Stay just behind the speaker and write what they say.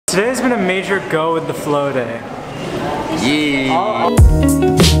Today's been a major go with the flow day. Yeah.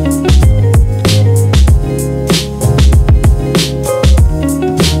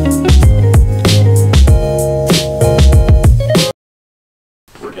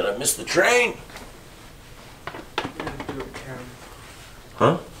 We're gonna miss the train.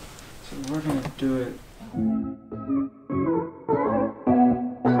 Huh? So we're gonna do it.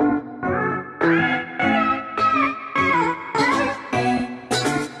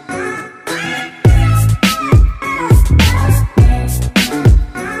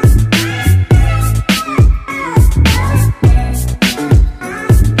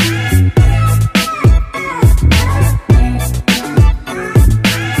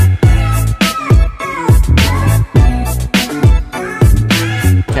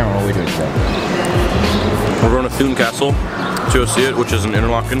 We're going to Thun Castle to go see it, which is in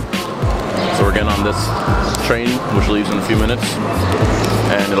Interlaken. So we're getting on this train, which leaves in a few minutes,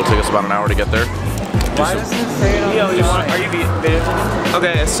 and it'll take us about an hour to get there. Why doesn't it say it on the are you video?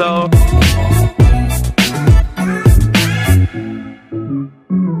 Okay, so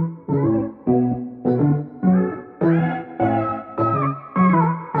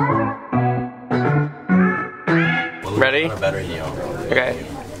ready? Okay.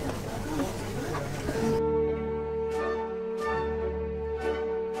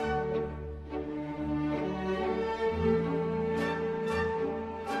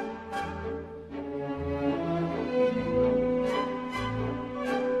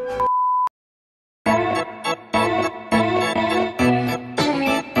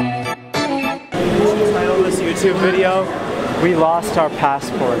 Title of this YouTube video, we lost our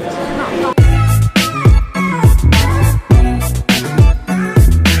passports.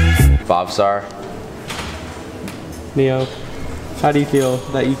 5-star. Neo, how do you feel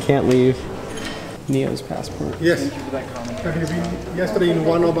that you can't leave Neo's passport? Yes. Have you been yesterday in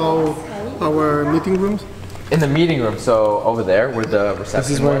one of our meeting rooms? In the meeting room, so over there where the reception was?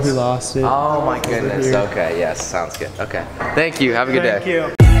 This is where he lost it. Oh my goodness, okay, yes, sounds good. Okay, thank you, have a good day. Thank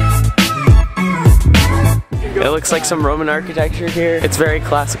you. It looks like some Roman architecture here. It's very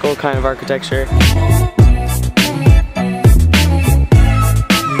classical kind of architecture.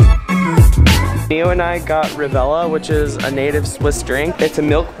 Neo and I got Rivella, which is a native Swiss drink. It's a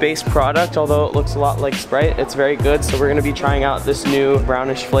milk-based product, although it looks a lot like Sprite. It's very good, so we're gonna be trying out this new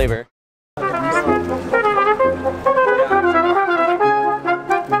brownish flavor.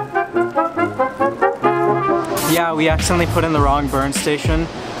 Yeah, we accidentally put in the wrong burn station,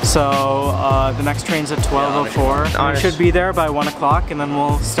 so the next train's at 12:04. We should be there by 1 o'clock, and then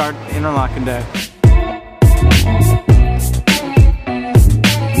we'll start Interlaken Day.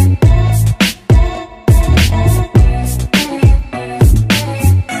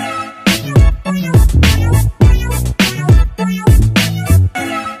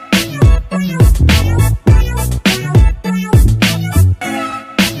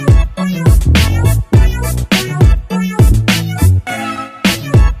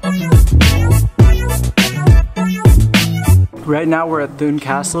 Right now we're at Thun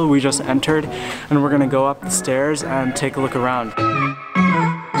Castle. We just entered and we're gonna go up the stairs and take a look around.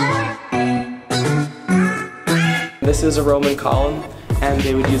 This is a Roman column, and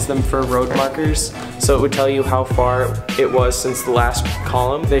they would use them for road markers. So it would tell you how far it was since the last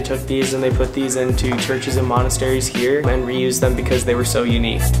column. They took these and they put these into churches and monasteries here and reused them because they were so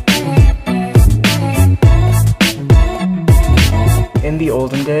unique. In the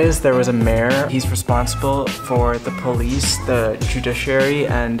olden days, there was a mayor. He's responsible for the police, the judiciary,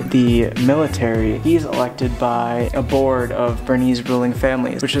 and the military. He's elected by a board of Bernese ruling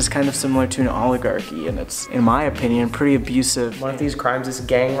families, which is kind of similar to an oligarchy, and it's, in my opinion, pretty abusive. One of these crimes is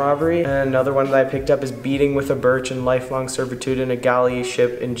gang robbery, and another one that I picked up is beating with a birch and lifelong servitude in a galley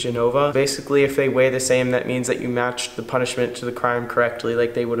ship in Genova. Basically, if they weigh the same, that means that you matched the punishment to the crime correctly,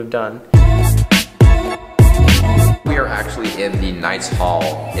 like they would have done. We are actually in the Knights Hall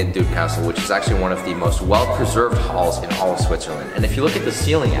in Thun Castle, which is actually one of the most well-preserved halls in all of Switzerland. And if you look at the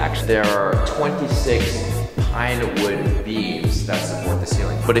ceiling, actually, there are 26 pine wood beams that support the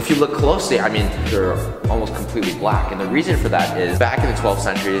ceiling. But if you look closely, I mean, they're almost completely black. And the reason for that is back in the 12th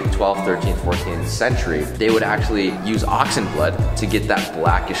century, 12th, 13th, 14th century, they would actually use oxen blood to get that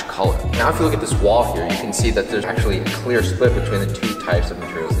blackish color. Now, if you look at this wall here, you can see that there's actually a clear split between the two types of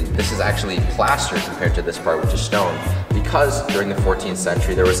materials. This is actually plaster compared to this part, which is stone, because during the 14th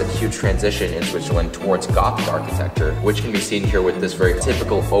century, there was a huge transition in Switzerland towards Gothic architecture, which can be seen here with this very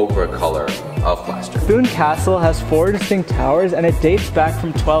typical ochre color of plaster. Thun castle has 4 distinct towers and it dates back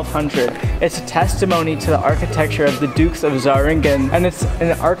from 1200. It's a testimony to the architecture of the Dukes of Zähringen, and it's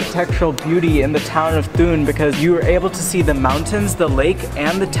an architectural beauty in the town of Thun because you are able to see the mountains, the lake,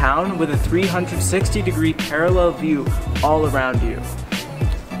 and the town with a 360-degree parallel view all around you.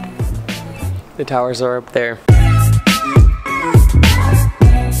 The towers are up there.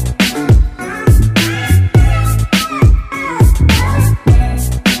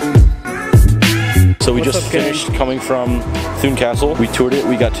 So we just finished coming from Thun Castle. We toured it,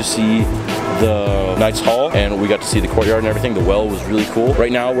 we got to see the Knights Hall, and we got to see the courtyard and everything. The well was really cool.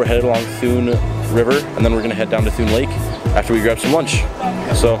 Right now we're headed along Thun River, and then we're gonna head down to Thun Lake after we grab some lunch.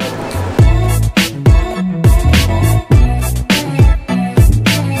 So.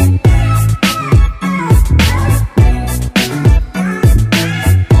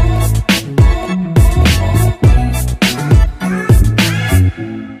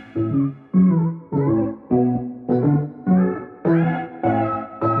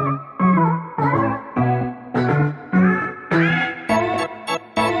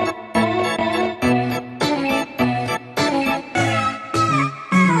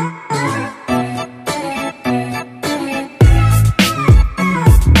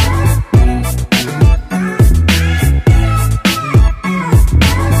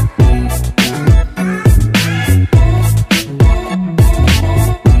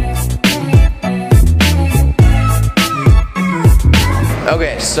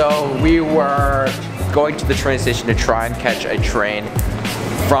 Okay, so we were going to the train station to try and catch a train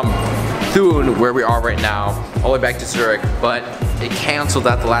from Thun, where we are right now, all the way back to Zurich, but it canceled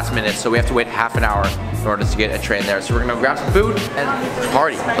at the last minute, so we have to wait half an hour in order to get a train there. So we're gonna grab some food and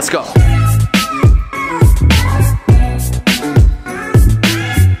party. Let's go.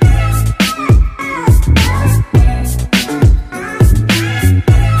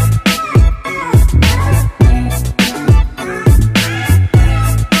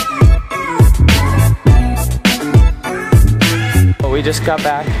 We just got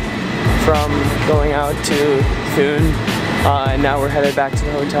back from going out to Thun, and now we're headed back to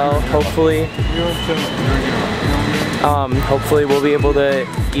the hotel. Hopefully we'll be able to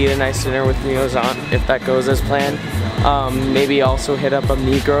eat a nice dinner with Mio's aunt if that goes as planned. Maybe also hit up a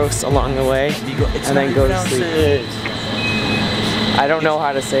Migros along the way and then go to sleep. I don't know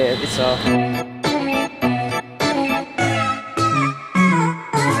how to say it, so.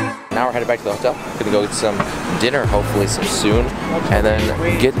 Now we're headed back to the hotel. Gonna go get some dinner, hopefully soon, and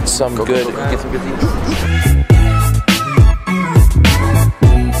then get some good to eat.